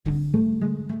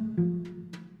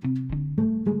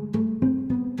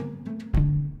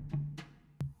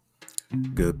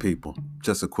good people?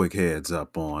 Just a quick heads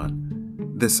up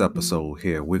on this episode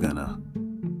here. We're going to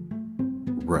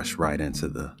rush right into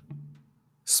the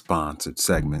sponsored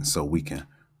segment so we can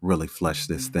really flesh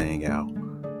this thing out.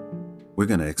 We're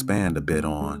going to expand a bit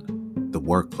on the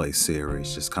workplace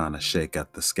series, just kind of shake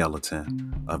up the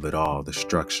skeleton of it all, the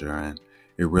structure, and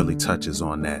it really touches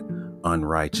on that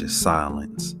unrighteous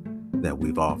silence that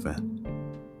we've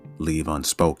often leave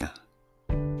unspoken.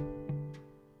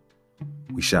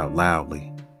 We shout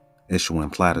loudly, issuing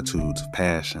platitudes of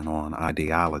passion on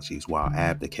ideologies while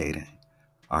abdicating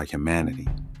our humanity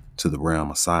to the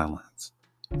realm of silence.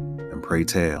 And pray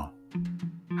tell,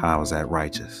 how is that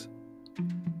righteous?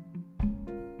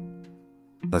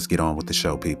 Let's get on with the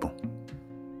show, people.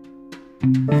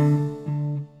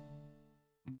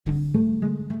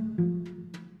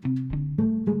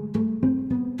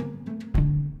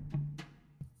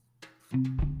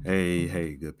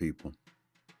 Hey, good people.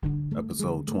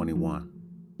 Episode 21,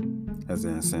 as the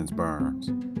incense burns,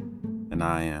 and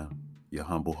I am your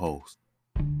humble host,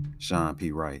 Sean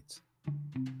P. Wrights.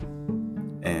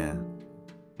 And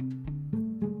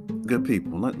good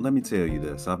people, let me tell you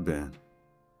this. I've been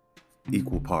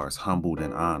equal parts humbled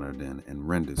and honored and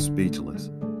rendered speechless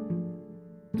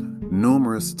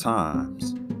numerous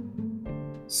times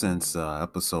since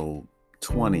episode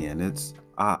 20. And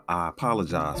I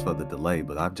apologize for the delay,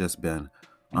 but I've just been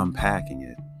unpacking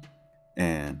it.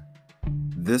 And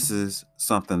this is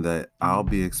something that I'll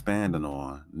be expanding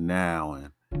on now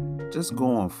and just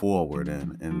going forward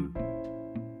and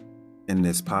in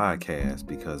this podcast,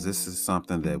 because this is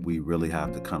something that we really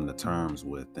have to come to terms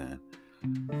with, and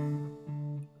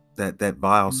that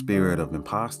vile spirit of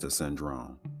imposter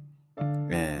syndrome,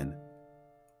 and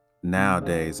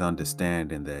nowadays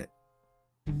understanding that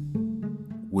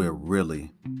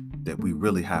we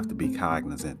really have to be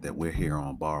cognizant that we're here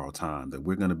on borrowed time, that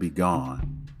we're going to be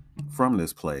gone from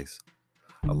this place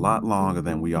a lot longer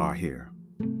than we are here.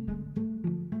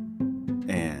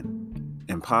 And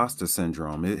imposter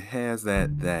syndrome, it has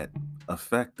that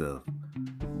effect of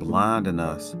blinding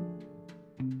us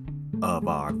of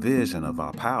our vision, of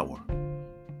our power.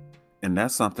 And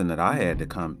that's something that I had to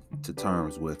come to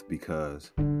terms with,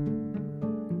 because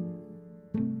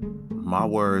my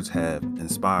words have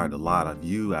inspired a lot of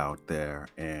you out there,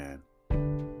 and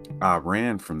I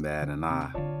ran from that and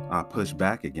I pushed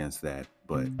back against that.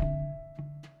 But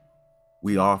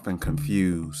we often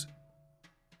confuse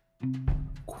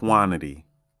quantity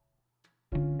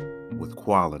with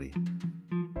quality.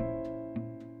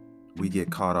 We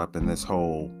get caught up in this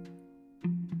whole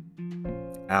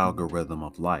algorithm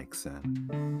of likes,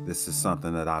 and this is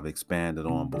something that I've expanded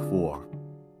on before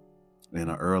in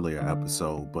an earlier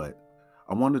episode, but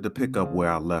I wanted to pick up where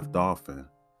I left off in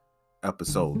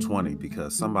episode 20,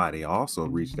 because somebody also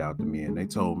reached out to me and they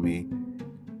told me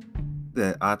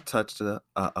that I touched a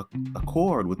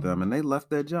chord with them and they left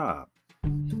their job.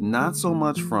 Not so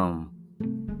much from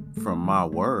my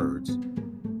words,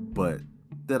 but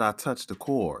that I touched a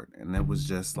chord, and it was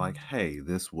just like, hey,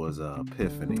 this was an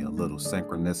epiphany, a little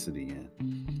synchronicity, and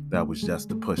that was just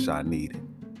the push I needed.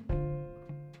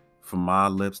 From my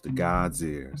lips to God's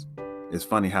ears. It's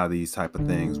funny how these type of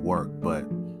things work, but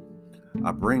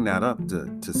I bring that up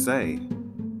to say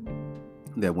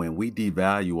that when we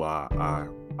devalue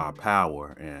our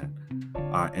power and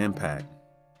our impact,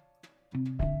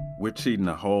 we're cheating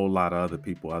a whole lot of other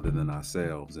people other than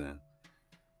ourselves. And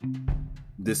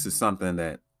this is something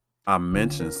that I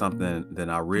mentioned, something that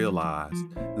I realized,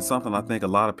 and something I think a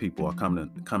lot of people are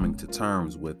coming to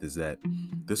terms with, is that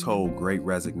this whole great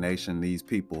resignation, these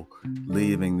people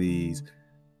leaving these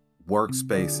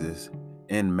workspaces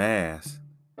en masse,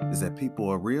 is that people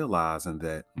are realizing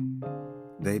that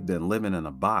they've been living in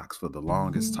a box for the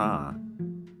longest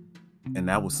time. And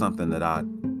that was something that I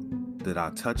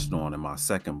touched on in my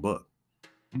second book.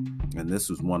 And this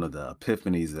was one of the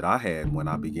epiphanies that I had when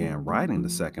I began writing the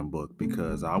second book,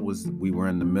 because we were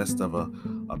in the midst of a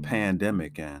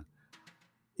pandemic, and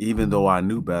even though I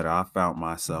knew better, I found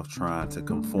myself trying to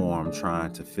conform,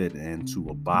 trying to fit into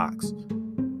a box,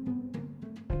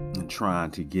 and trying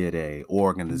to get a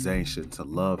organization to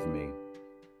love me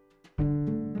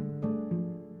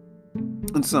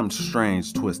in some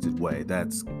strange, twisted way.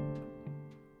 That's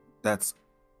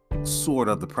sort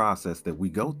of the process that we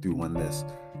go through in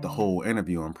the whole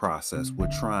interviewing process.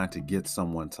 We're trying to get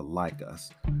someone to like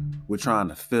us. We're trying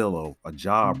to fill a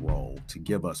job role to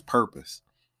give us purpose.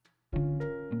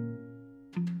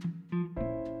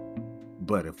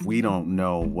 But if we don't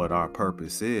know what our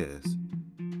purpose is,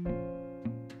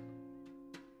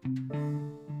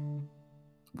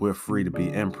 we're free to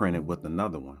be imprinted with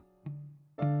another one.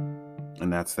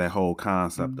 And that's that whole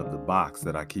concept of the box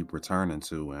that I keep returning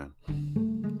to. And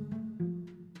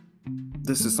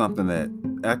this is something that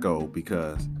echoed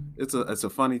because it's a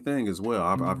funny thing as well.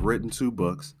 I've written 2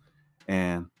 books,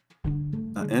 and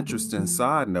an interesting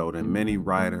side note, and many a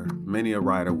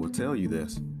writer will tell you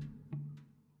this: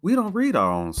 we don't read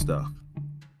our own stuff.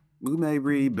 We may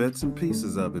read bits and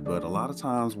pieces of it, but a lot of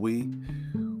times we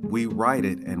write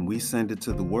it and we send it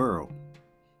to the world.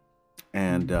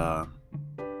 And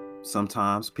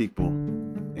sometimes people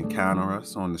encounter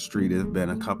us on the street. There have been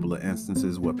a couple of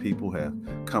instances where people have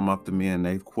come up to me and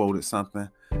they've quoted something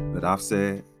that I've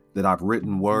said, that I've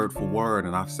written word for word,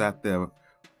 and I've sat there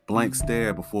blank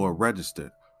stare before it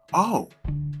registered. Oh,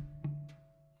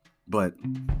 but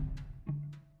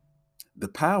the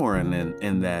power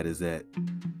in that is that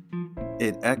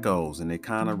it echoes and it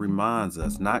kind of reminds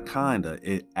us, not kind of,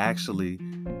 it actually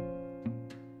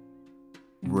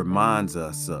reminds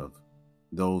us of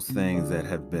those things that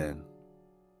have been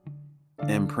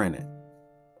imprinted,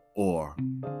 or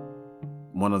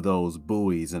one of those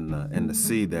buoys in the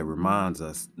sea that reminds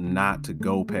us not to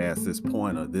go past this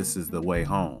point, or this is the way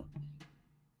home.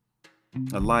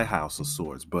 A lighthouse of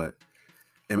sorts. But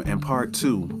in part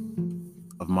 2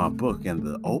 of my book, in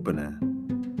the opening,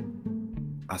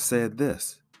 I said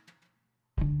this: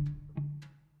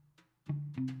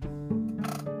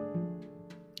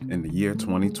 in the year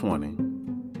 2020,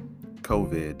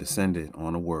 COVID descended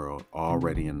on a world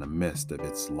already in the midst of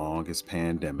its longest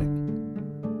pandemic.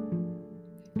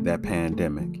 That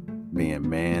pandemic being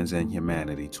man's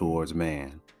inhumanity towards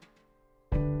man.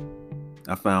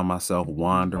 I found myself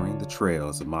wandering the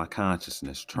trails of my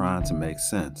consciousness, trying to make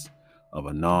sense of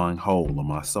a gnawing hole in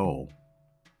my soul.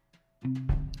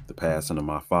 The passing of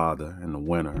my father in the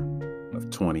winter of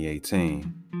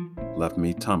 2018 left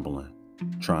me tumbling,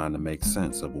 trying to make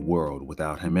sense of a world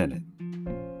without him in it.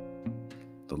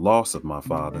 The loss of my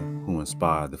father, who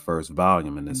inspired the first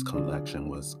volume in this collection,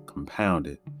 was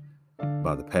compounded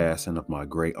by the passing of my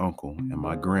great uncle and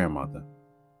my grandmother,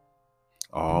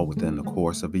 all within the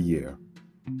course of a year.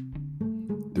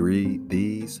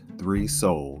 These three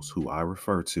souls, who I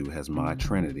refer to as my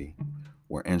Trinity,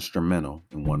 were instrumental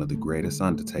in one of the greatest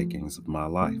undertakings of my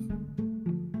life: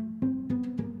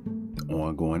 the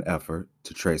ongoing effort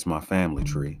to trace my family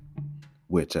tree,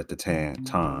 which at the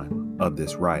time of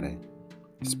this writing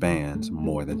spans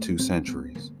more than 2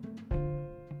 centuries.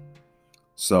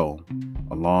 So,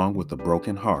 along with a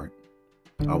broken heart,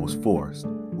 I was forced,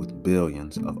 with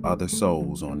billions of other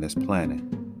souls on this planet,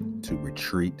 to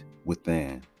retreat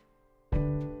within.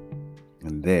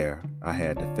 And there I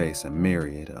had to face a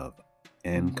myriad of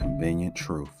inconvenient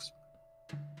truths,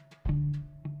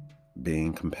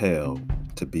 being compelled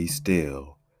to be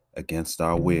still against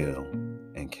our will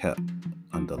and kept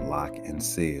under lock and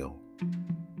seal.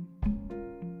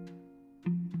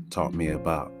 Taught me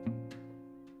about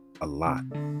a lot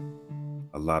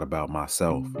about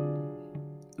myself,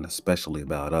 and especially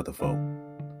about other folk.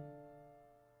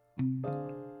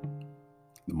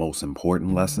 The most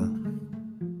important lesson: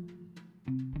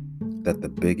 that the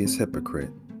biggest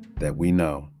hypocrite that we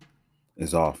know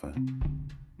is often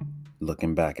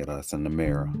looking back at us in the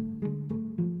mirror.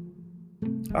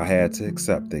 I had to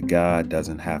accept that God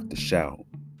doesn't have to shout,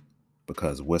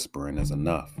 because whispering is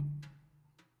enough.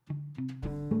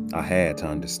 I had to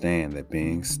understand that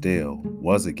being still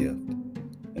was a gift,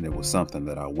 and it was something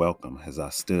that I welcomed as I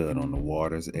stood on the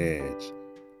water's edge,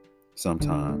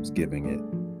 sometimes giving it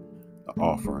an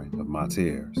offering of my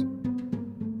tears.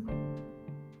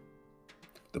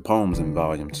 The poems in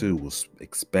Volume 2 will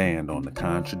expand on the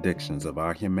contradictions of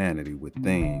our humanity, with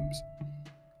themes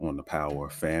on the power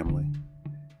of family,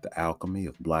 the alchemy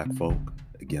of Black folk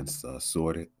against the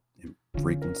assorted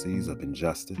frequencies of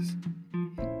injustice,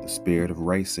 the spirit of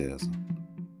racism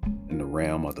in the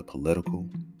realm of the political,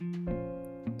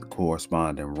 the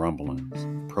corresponding rumblings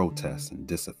of protests and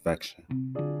disaffection,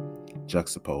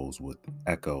 juxtaposed with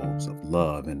echoes of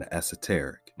love and the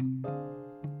esoteric.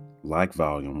 Like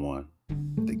Volume 1,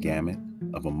 the gamut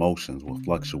of emotions will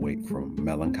fluctuate from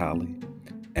melancholy,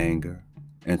 anger,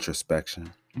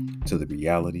 introspection, to the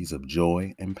realities of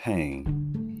joy and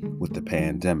pain, with the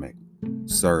pandemic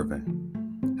serving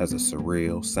as a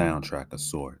surreal soundtrack of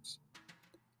sorts.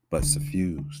 But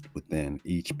suffused within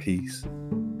each piece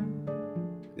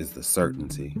is the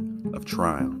certainty of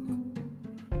triumph.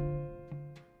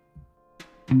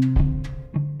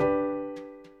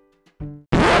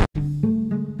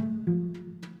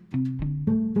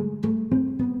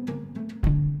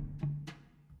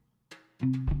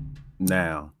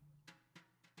 Now,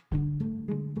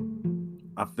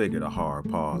 I figured a hard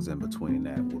pause in between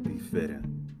that would be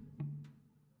fitting,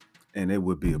 and it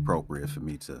would be appropriate for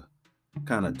me to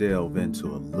kind of delve into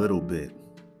a little bit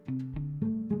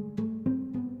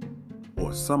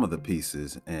or some of the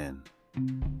pieces in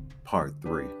part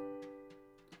 3,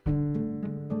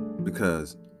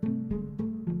 because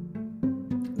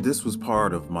this was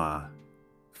part of my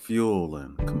fuel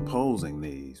in composing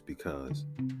these, because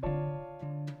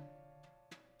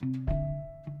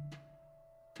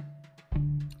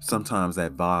sometimes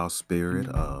that vile spirit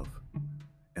of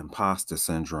imposter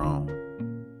syndrome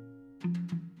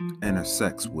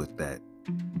intersects with that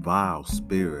vile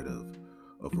spirit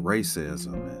of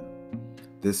racism, and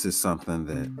this is something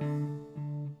that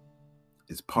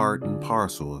is part and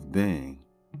parcel of being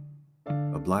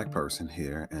a Black person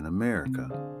here in America.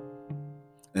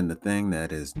 And the thing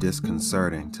that is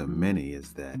disconcerting to many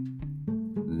is that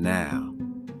now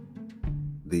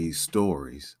these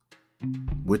stories,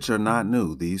 which are not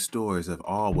new, these stories have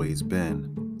always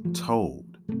been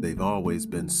told. They've always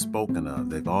been spoken of.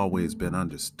 They've always been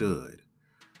understood.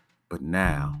 But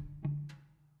now,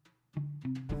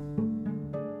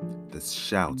 the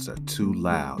shouts are too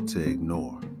loud to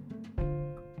ignore.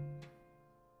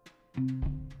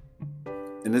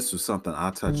 And this was something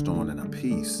I touched on in a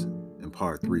piece in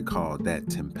part 3 called That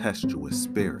Tempestuous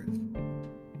Spirit.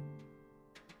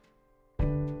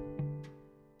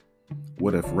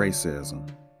 What if racism,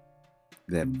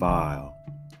 that vile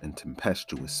and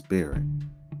tempestuous spirit,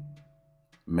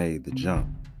 made the jump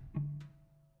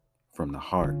from the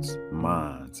hearts,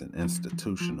 minds, and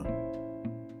institutional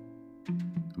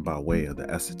by way of the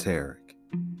esoteric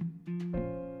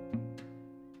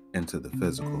into the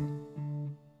physical,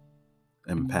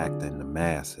 impacting the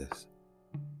masses,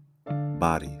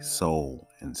 body, soul,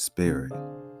 and spirit?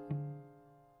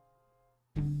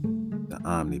 The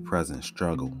omnipresent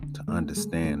struggle to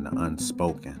understand the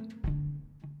unspoken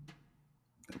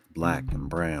of Black and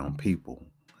brown people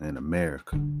in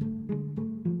America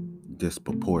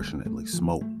disproportionately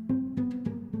smoked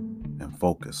and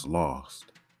focus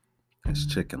lost as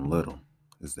Chicken Little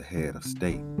is the head of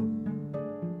state,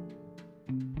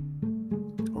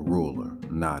 a ruler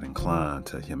not inclined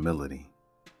to humility,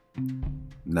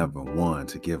 never one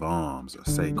to give alms or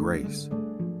say grace,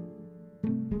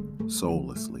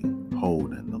 soullessly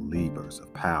holding the levers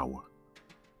of power,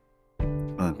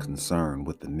 unconcerned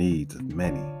with the needs of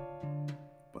many,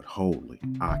 but wholly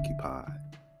occupied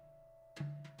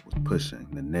with pushing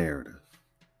the narrative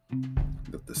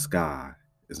that the sky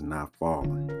is not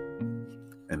falling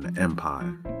and the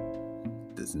empire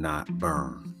does not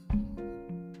burn.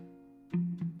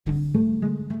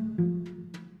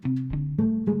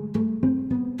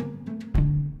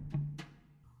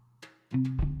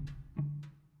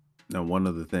 Now, one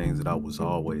of the things that I was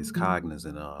always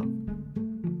cognizant of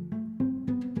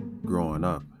growing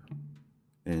up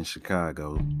in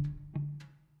Chicago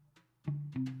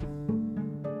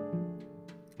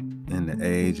in the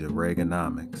age of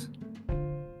Reaganomics,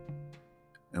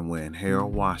 and when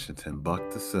Harold Washington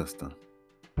bucked the system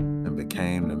and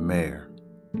became the mayor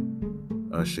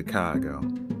of Chicago,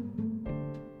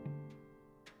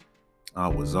 I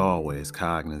was always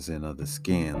cognizant of the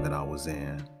skin that I was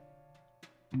in.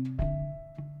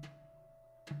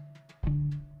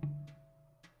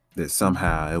 That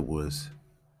somehow it was,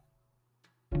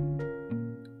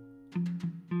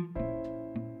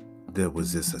 there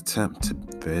was this attempt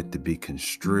for it to be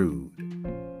construed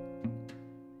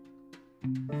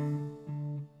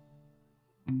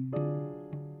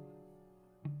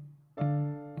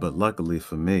but luckily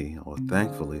for me, or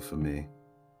thankfully for me,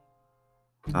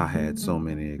 I had so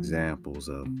many examples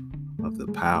of the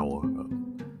power of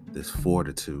this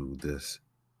fortitude, this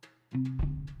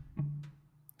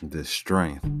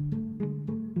strength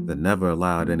that never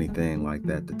allowed anything like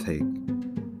that to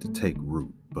take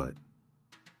root. But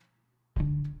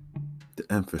the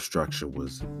infrastructure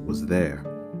was there.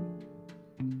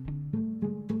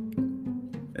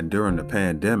 And during the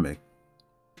pandemic,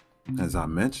 as I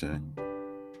mentioned,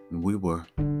 we were,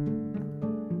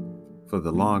 for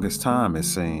the longest time, it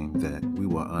seemed that we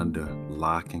were under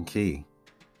lock and key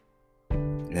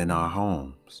in our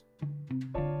homes,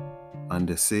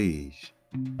 under siege.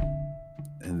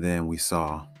 And then we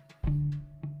saw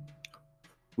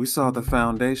the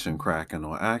foundation cracking,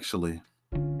 or actually,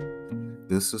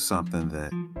 this is something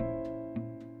that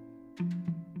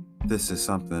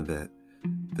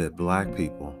Black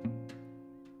people,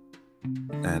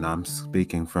 and I'm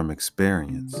speaking from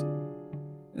experience,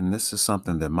 and this is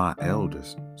something that my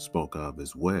elders spoke of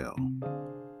as well.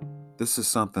 This is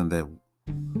something that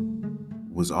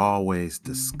was always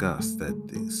discussed, that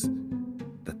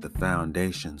the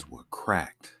foundations were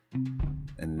cracked.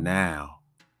 And now,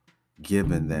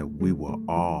 given that we were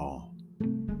all,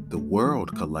 the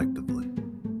world collectively,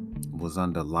 was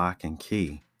under lock and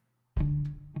key,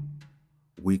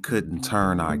 we couldn't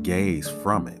turn our gaze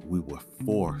from it. We were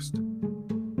forced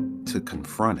to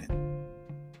confront it.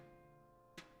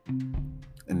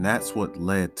 And that's what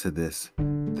led to this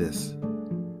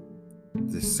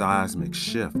seismic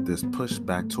shift, this push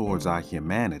back towards our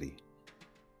humanity,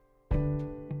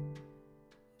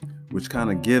 which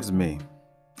kind of gives me,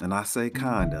 and I say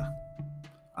kinda,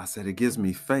 I said it gives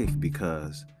me faith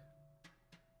because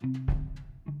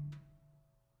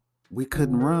we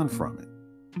couldn't run from it.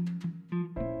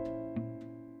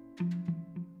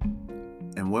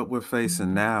 And what we're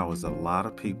facing now is a lot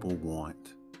of people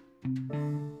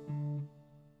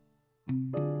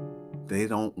they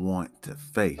don't want to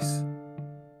face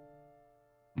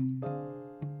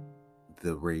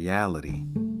the reality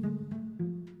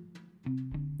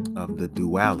of the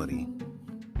duality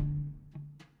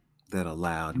that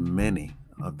allowed many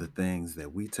of the things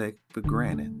that we take for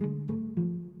granted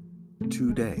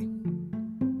today.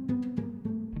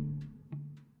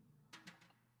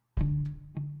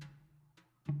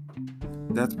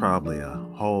 That's probably a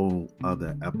whole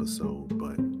other episode,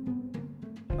 but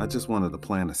I just wanted to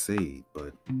plant a seed.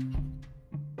 But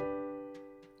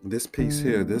this piece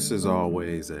here, this is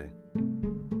always a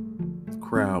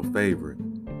crowd favorite,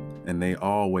 and they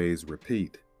always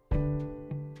repeat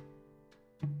the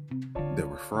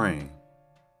refrain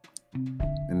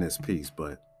in this piece.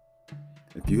 But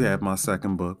if you have my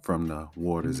second book, From the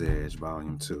Water's Edge,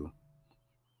 Volume 2,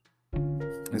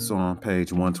 it's on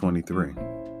page 123.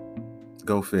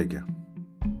 Go figure.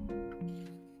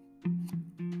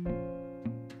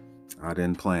 I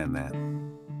didn't plan that.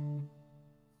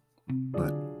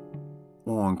 But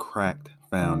on cracked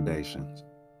foundations,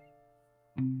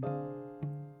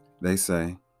 they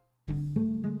say,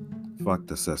 fuck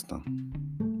the system,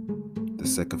 the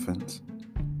sycophants,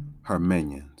 her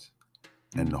minions,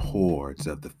 and the hordes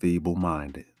of the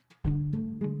feeble-minded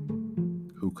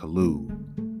who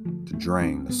collude to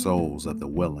drain the souls of the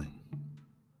willing,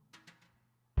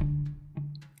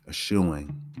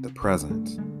 eschewing the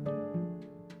presence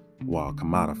while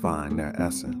commodifying their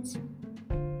essence.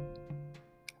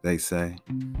 They say,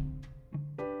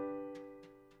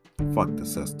 fuck the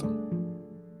system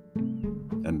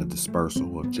and the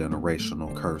dispersal of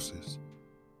generational curses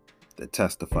that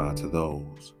testify to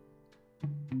those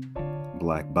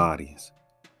black bodies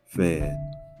fed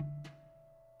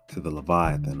to the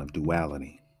Leviathan of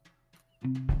duality,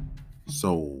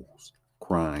 souls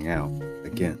crying out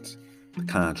against the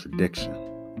contradiction,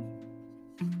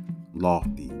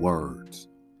 lofty words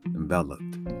enveloped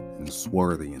in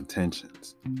swarthy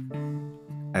intentions,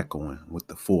 echoing with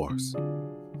the force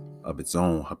of its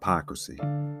own hypocrisy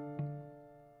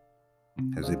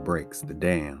as it breaks the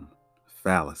damn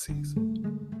fallacies.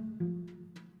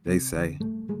 They say,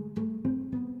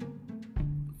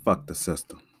 fuck the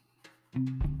system,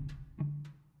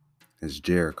 as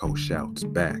Jericho shouts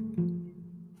back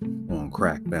on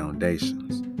cracked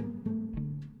foundations,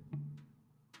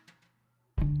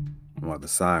 while the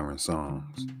siren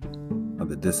songs of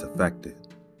the disaffected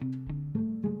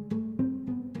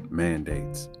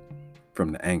mandates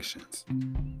from the ancients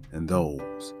and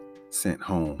those sent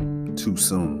home too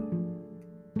soon.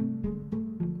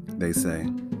 They say,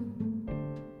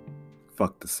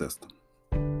 fuck the system,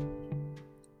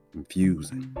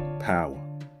 infusing power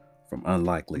from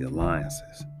unlikely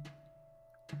alliances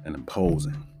and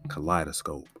imposing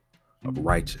kaleidoscope of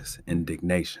righteous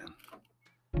indignation,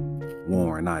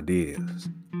 warring ideas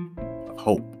of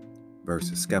hope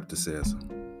versus skepticism,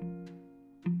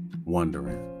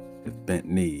 wondering if bent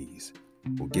knees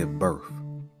will give birth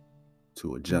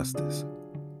to a justice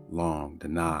long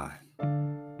denied.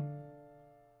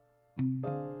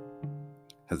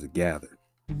 As it gathered,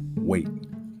 wait,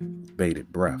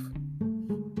 bated breath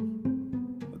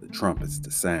for the trumpets to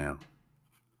sound,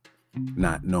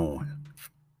 not knowing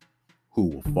who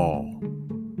will fall.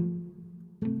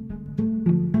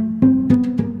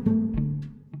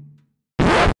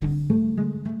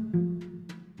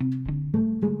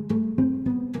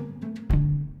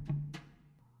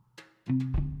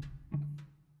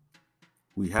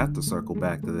 We have to circle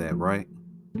back to that, right?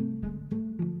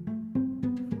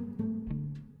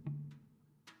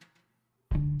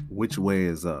 Which way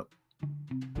is up?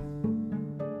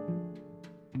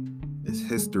 Is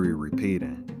history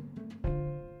repeating?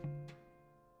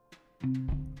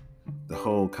 The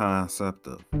whole concept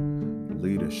of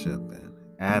leadership and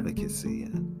advocacy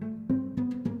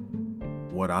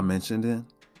and what I mentioned in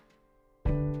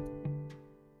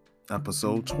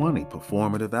episode 20,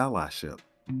 performative allyship.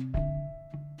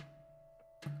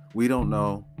 We don't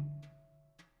know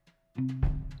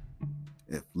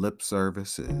if lip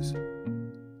service is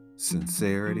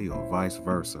sincerity or vice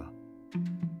versa.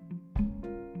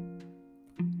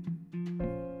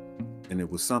 And it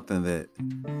was something that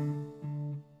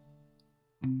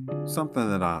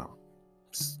I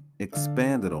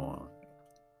expanded on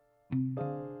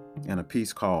in a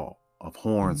piece called Of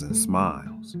Horns and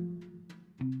Smiles.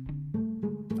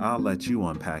 I'll let you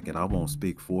unpack it. I won't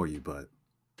speak for you, but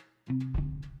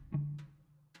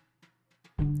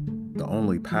the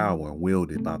only power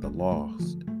wielded by the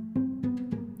lost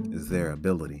is their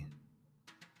ability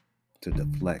to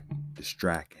deflect,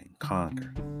 distract, and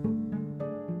conquer.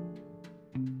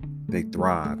 They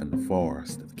thrive in the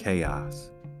forest of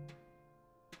chaos,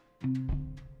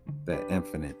 that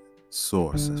infinite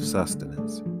source of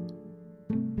sustenance,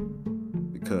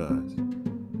 because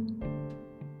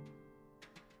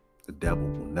the devil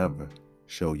will never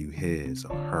show you his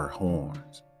or her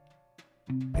horns.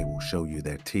 They will show you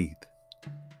their teeth.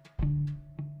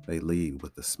 They lead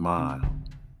with a smile,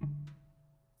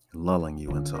 lulling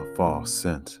you into a false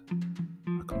sense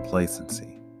of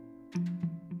complacency.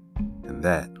 And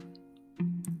that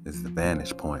is the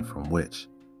vantage point from which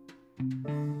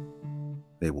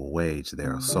they will wage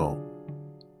their assault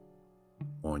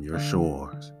on your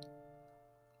shores,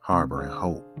 harboring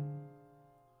hope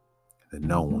that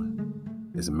no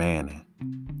one is manning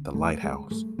the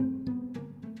lighthouse.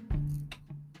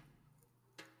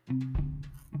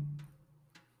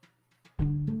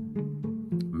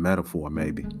 Metaphor,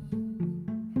 maybe.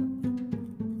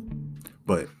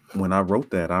 But when I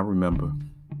wrote that, I remember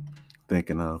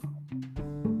thinking of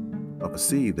a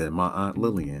seed that my Aunt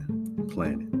Lillian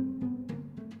planted.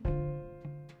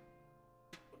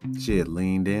 She had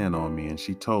leaned in on me and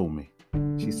she told me,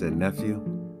 she said, "Nephew,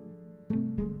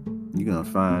 you're gonna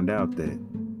find out that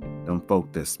them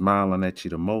folk that's smiling at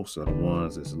you the most are the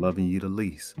ones that's loving you the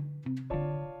least."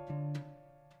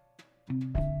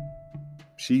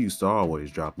 She used to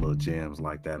always drop little gems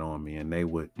like that on me, and they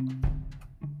would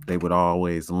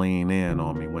always lean in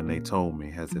on me when they told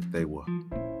me, as if they were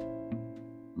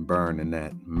burning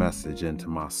that message into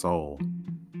my soul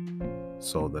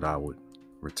so that I would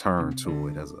return to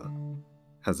it as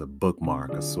a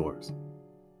bookmark of sorts.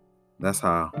 That's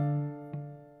how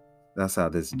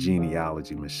this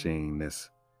genealogy machine, this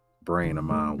brain of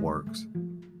mine works.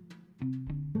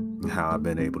 And how I've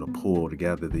been able to pull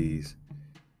together these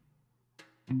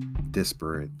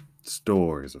disparate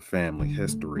stories of family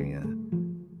history, and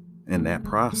in that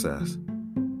process,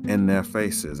 in their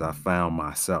faces, I found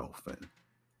myself. And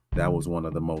that was one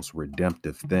of the most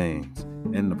redemptive things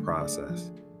in the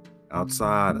process,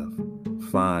 outside of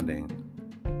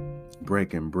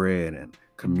breaking bread and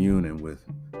communing with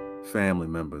family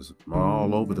members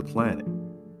all over the planet,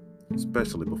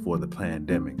 especially before the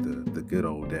pandemic, the good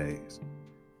old days.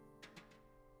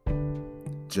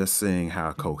 Just seeing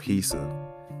how cohesive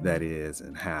that is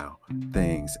and how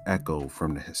things echo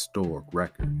from the historic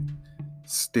record,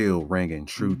 still ringing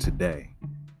true today.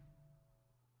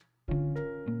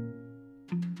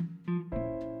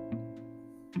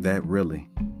 That really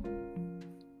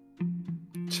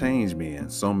changed me in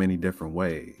so many different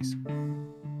ways.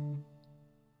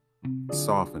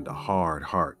 Softened a hard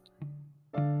heart,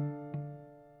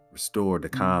 restored the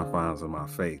confines of my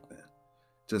faith, and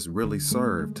just really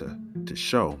served to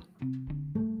show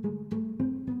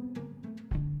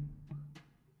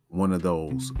one of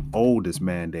those oldest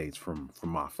mandates from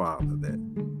my father, that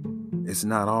it's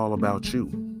not all about you.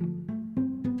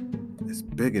 It's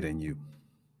bigger than you.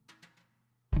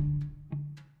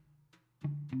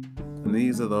 And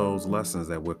these are those lessons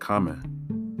that we're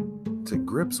coming to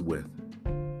grips with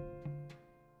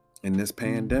in this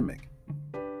pandemic.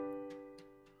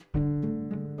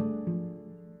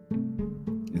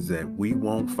 Is that we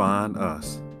won't find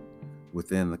us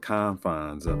within the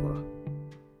confines of a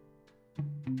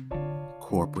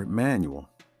corporate manual.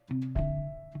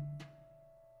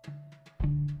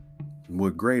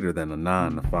 We're greater than a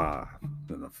 9 to 5,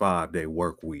 than a 5-day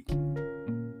work week.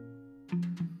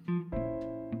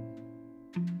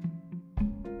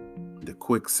 The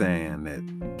quicksand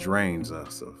that drains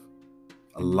us of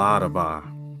a lot of our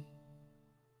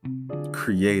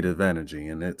creative energy,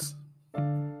 and that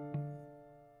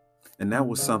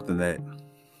was something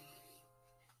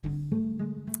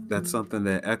that's something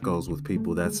that echoes with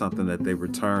people. That's something that they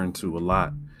return to a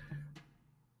lot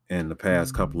in the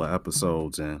past couple of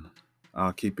episodes, and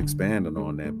I'll keep expanding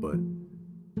on that, but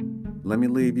let me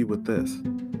leave you with this.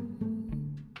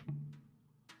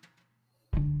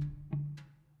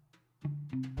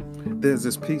 There's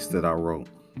this piece that I wrote,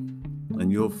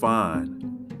 and you'll find,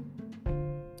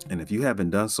 and if you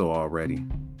haven't done so already,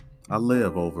 I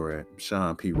live over at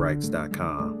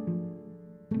SeanPWrites.com.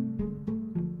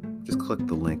 Just click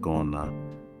the link on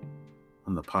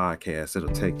on the podcast, it'll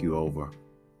take you over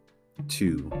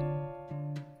to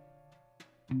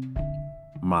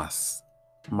my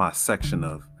section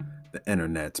of the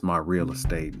internet, my real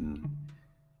estate, and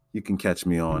you can catch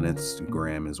me on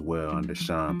Instagram as well under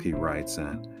Sean P. Wrights.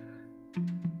 And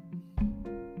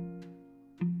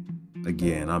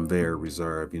again, I'm very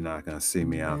reserved. You're not going to see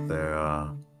me out there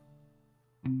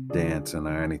dancing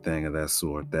or anything of that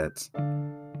sort. That's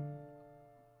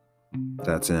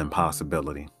an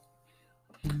impossibility.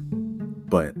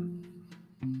 But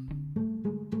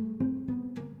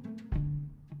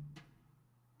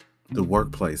the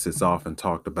workplace, it's often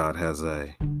talked about, has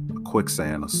a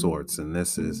quicksand of sorts. And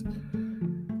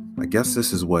I guess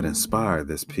this is what inspired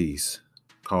this piece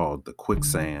called The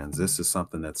Quicksands. This is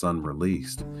something that's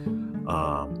unreleased.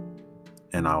 And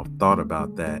I thought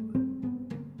about that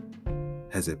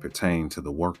as it pertained to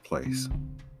the workplace.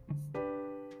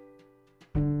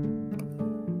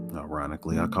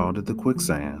 Ironically, I called it The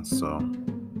Quicksands. So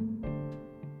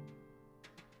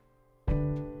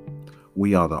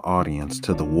we are the audience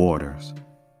to the waters,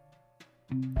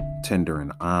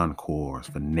 tendering encores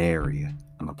for nary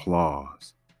an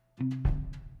applause,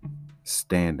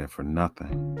 standing for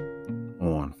nothing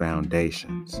on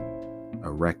foundations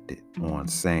erected on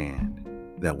sand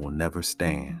that will never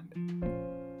stand.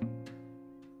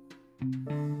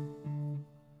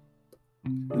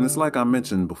 And it's like I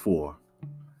mentioned before,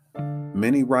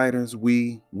 many writers,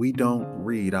 we don't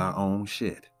read our own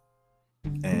shit.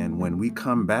 And when we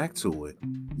come back to it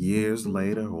years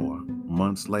later or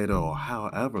months later or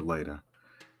however later,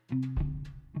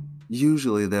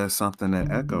 usually there's something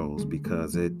that echoes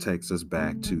because it takes us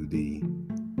back to the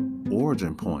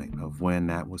origin point of when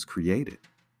that was created.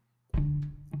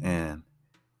 And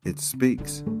it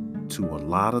speaks to a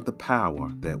lot of the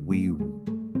power that we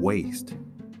waste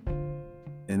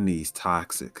in these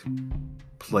toxic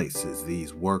places,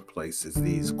 these workplaces,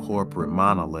 these corporate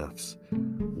monoliths.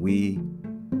 We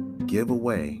give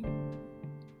away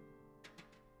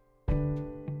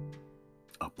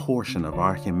a portion of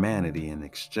our humanity in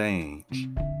exchange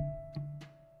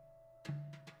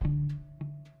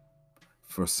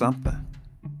for something,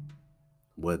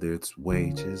 whether it's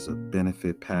wages, a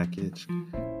benefit package.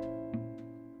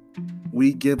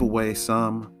 We give away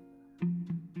some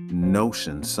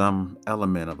notion, some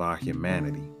element of our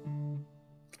humanity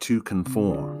to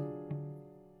conform.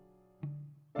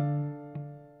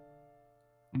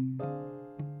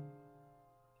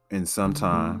 And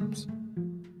sometimes,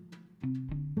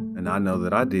 and I know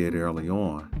that I did early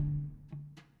on,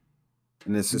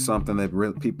 and this is something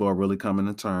that people are really coming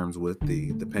to terms with,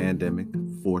 the pandemic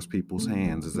forced people's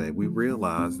hands, is that we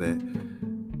realized that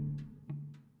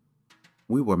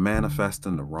we were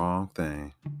manifesting the wrong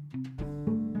thing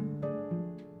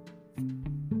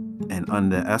and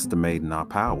underestimating our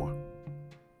power.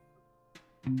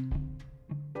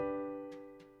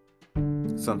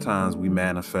 Sometimes we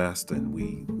manifest and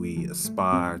we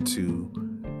aspire to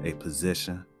a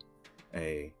position,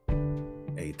 a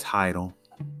title,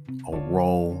 a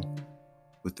role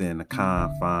within the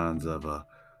confines of a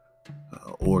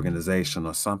organization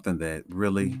or something that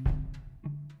really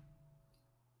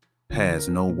has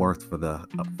no worth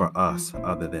for us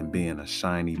other than being a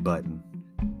shiny button.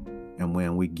 And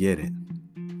when we get it,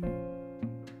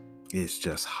 it's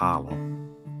just hollow.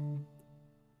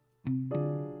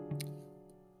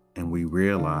 And we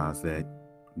realize that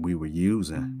we were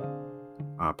using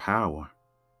our power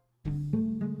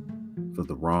for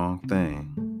the wrong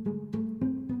thing.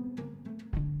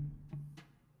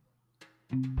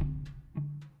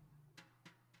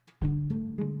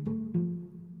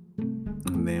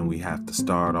 And then we have to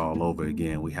start all over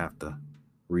again. We have to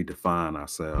redefine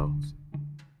ourselves.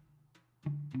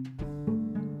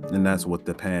 And that's what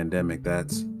the pandemic,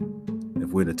 if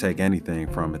we're to take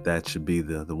anything from it, that should be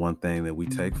the one thing that we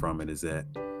take from it, is that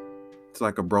it's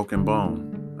like a broken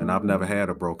bone. And I've never had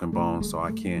a broken bone, so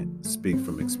I can't speak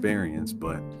from experience,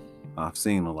 but I've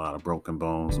seen a lot of broken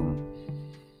bones.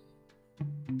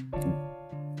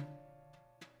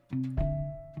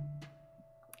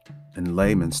 In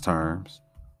layman's terms,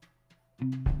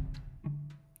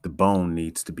 the bone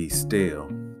needs to be still,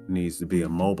 needs to be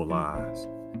immobilized,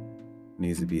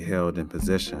 needs to be held in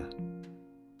position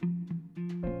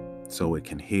so it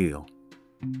can heal.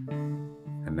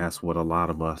 And that's what a lot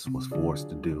of us was forced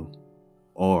to do,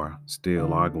 or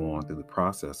still are going through the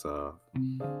process of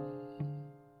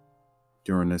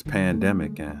during this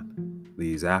pandemic and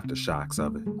these aftershocks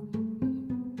of it.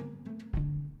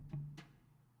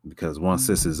 Because once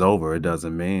this is over, it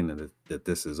doesn't mean that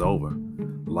this is over.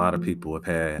 A lot of people have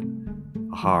had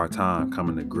a hard time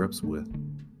coming to grips with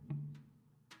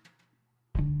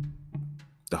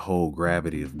the whole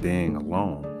gravity of being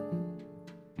alone.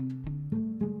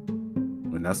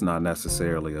 And that's not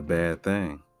necessarily a bad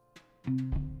thing.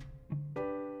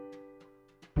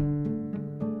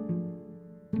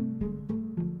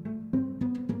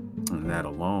 And that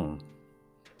alone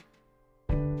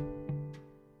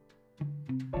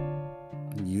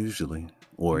usually,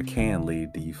 or it can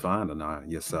lead to you finding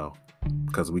yourself,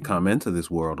 because we come into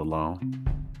this world alone,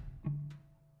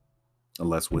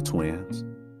 unless we're twins.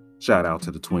 Shout out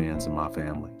to the twins in my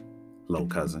family. Hello,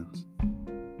 cousins.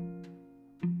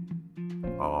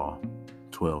 All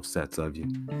 12 sets of you.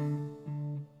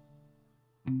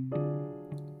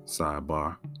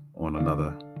 Sidebar, on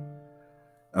another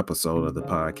episode of the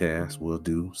podcast, we'll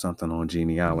do something on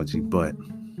genealogy, but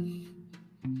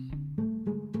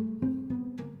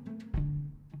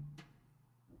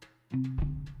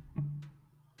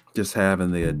just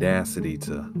having the audacity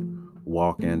to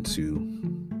walk into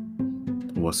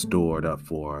what's stored up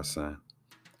for us. And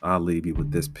I'll leave you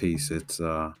with this piece. It's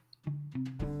I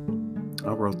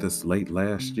wrote this late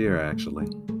last year, actually,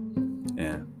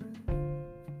 and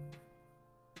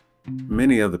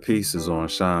many of the pieces on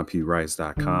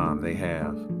SeanPWrites.com,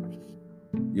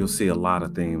 you'll see a lot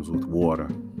of themes with water.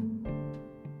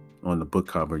 On the book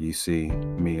cover, you see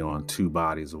me on two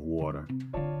bodies of water.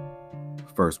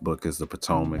 First book is the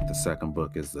Potomac. The second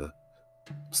book is the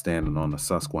standing on the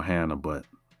Susquehanna. But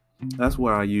that's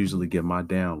where I usually get my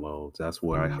downloads. That's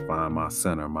where I find my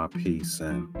center, my peace,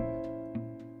 and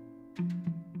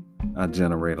I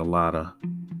generate a lot of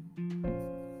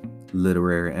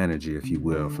literary energy, if you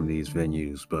will, from these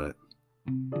venues. But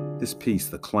this piece,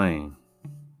 The Claim,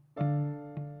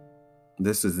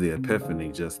 this is the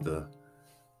epiphany, just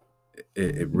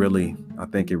it really, I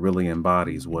think it really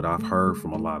embodies what I've heard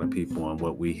from a lot of people and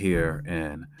what we hear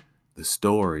in the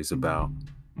stories about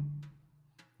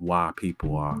why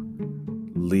people are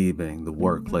leaving the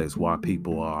workplace, why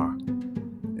people are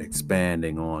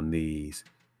expanding on these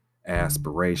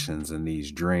aspirations and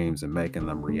these dreams and making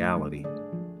them reality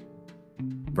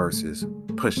versus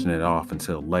pushing it off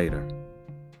until later.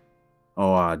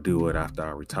 Oh, I'll do it after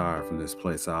I retire from this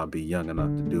place. I'll be young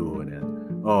enough to do it.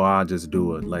 And I'll just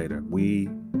do it later. We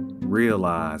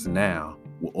realize now,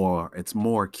 or it's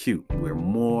more acute. We're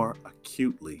more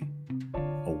acutely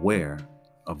aware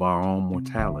of our own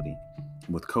mortality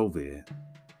with COVID,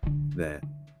 that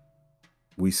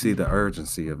we see the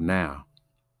urgency of now.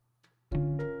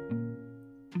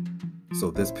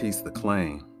 So this piece, The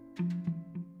Claim,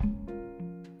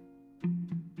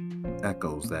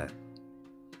 echoes that.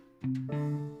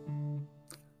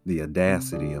 The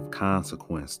audacity of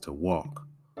consequence to walk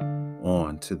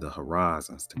on to the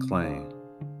horizons to claim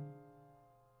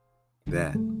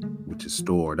that which is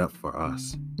stored up for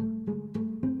us.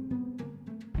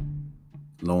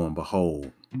 Lo and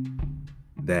behold,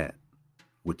 that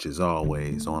which is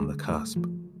always on the cusp.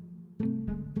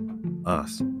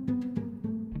 Us.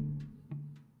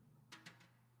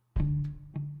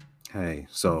 Hey,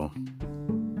 so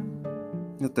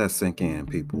let that sink in,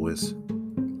 people.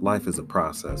 Life is a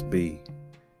process. Be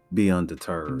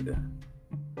undeterred.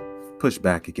 Push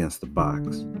back against the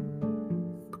box,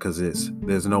 because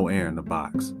there's no air in the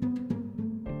box.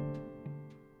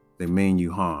 They mean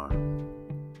you harm.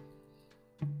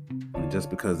 And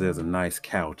just because there's a nice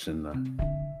couch in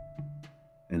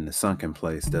the sunken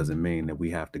place doesn't mean that we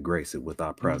have to grace it with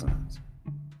our presence.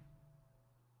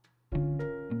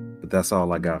 But that's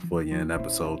all I got for you in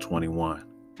episode 21.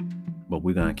 But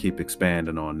we're going to keep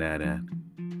expanding on that end.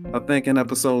 I think in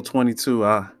episode 22,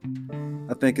 I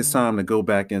think it's time to go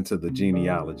back into the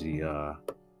genealogy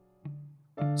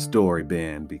story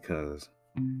bin, because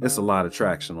it's a lot of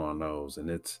traction on those, and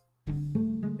it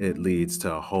leads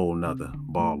to a whole nother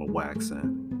ball of wax.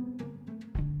 And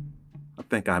I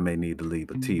think I may need to leave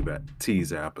a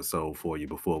teaser episode for you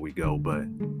before we go, but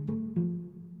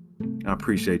I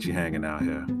appreciate you hanging out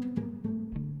here.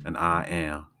 And I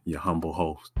am your humble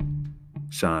host,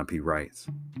 Sean P. Writes.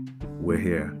 We're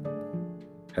here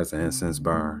as the incense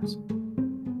burns.